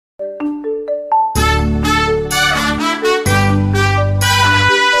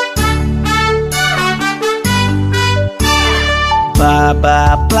Baa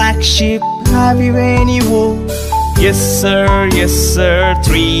Baa Black Sheep, have you any wool? Yes sir,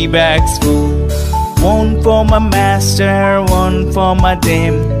 3 bags full. One for my master, one for my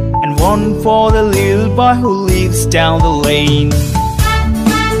dame, and one for the little boy who lives down the lane.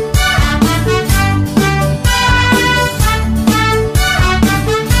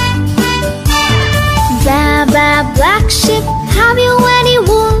 Baa Baa Black Sheep, have you any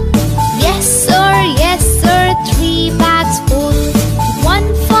wool? Yes sir, 3 bags full. One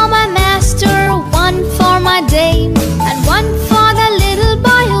for my master, one for my dame, and one for the little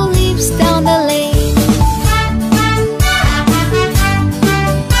boy who lives down the lane.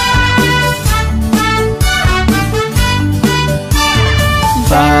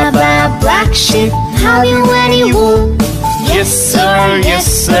 Baa Baa Black Sheep, have you any wool? Yes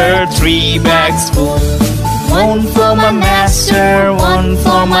sir, 3 bags full. One for my master, one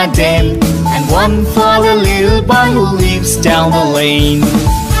for my dame, and one for the little boy who lives down the lane.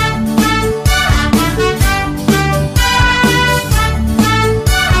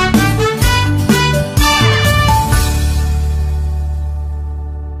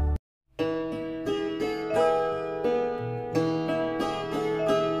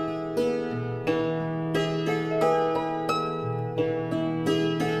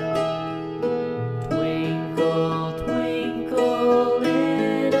 Twinkle, twinkle,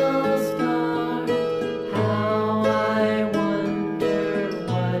 little star, how I wonder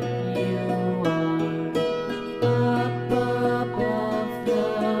what you are. Up above the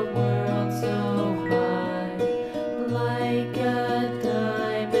world so high, like a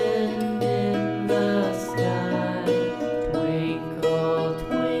diamond in the sky. Twinkle,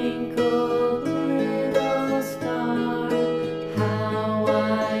 twinkle, little star, how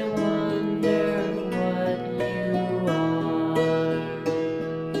I wonder what you are.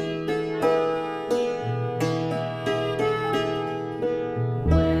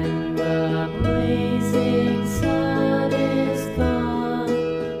 When the blazing sun is gone,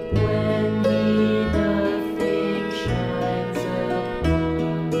 when he nothing shines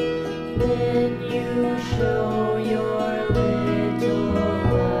upon, then you show your little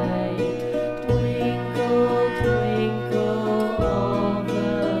light. Twinkle, twinkle all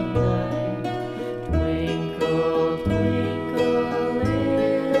the night. Twinkle, twinkle,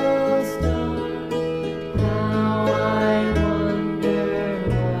 little star, how I wonder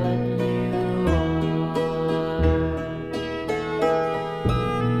what you are.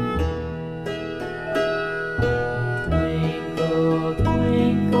 Twinkle,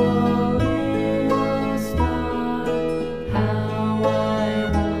 twinkle, little star, how I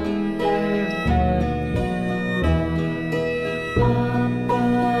wonder what you are. Up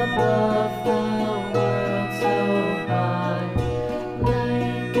above the world so high,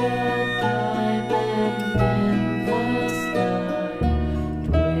 like a diamond in the sky.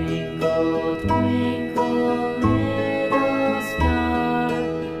 Twinkle, twinkle, little star,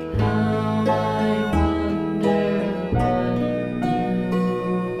 how I wonder what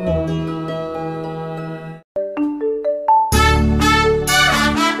you are.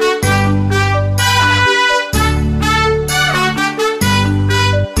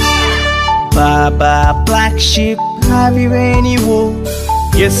 Baa Baa Black Sheep, have you any wool?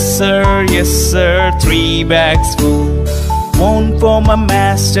 Yes sir, 3 bags full. One for my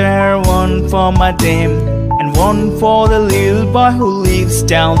master, one for my dame, and one for the little boy who lives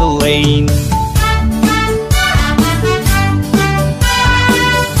down the lane.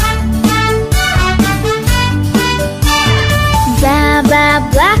 Baa Baa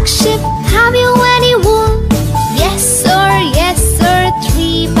Black Sheep, have you any wool? Yes sir,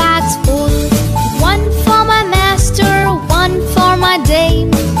 3 bags full. One for my master, one for my dame,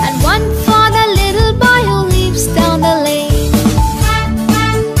 and one for the little boy who lives down the lane.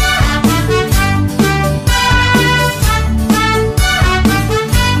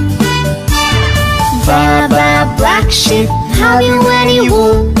 Baa Baa Black Sheep, have you any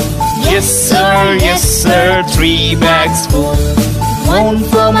wool? Yes sir, 3 bags full. One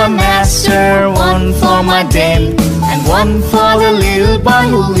for my master, one for my dame, and one for the little boy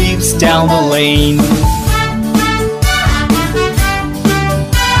who lives down the lane.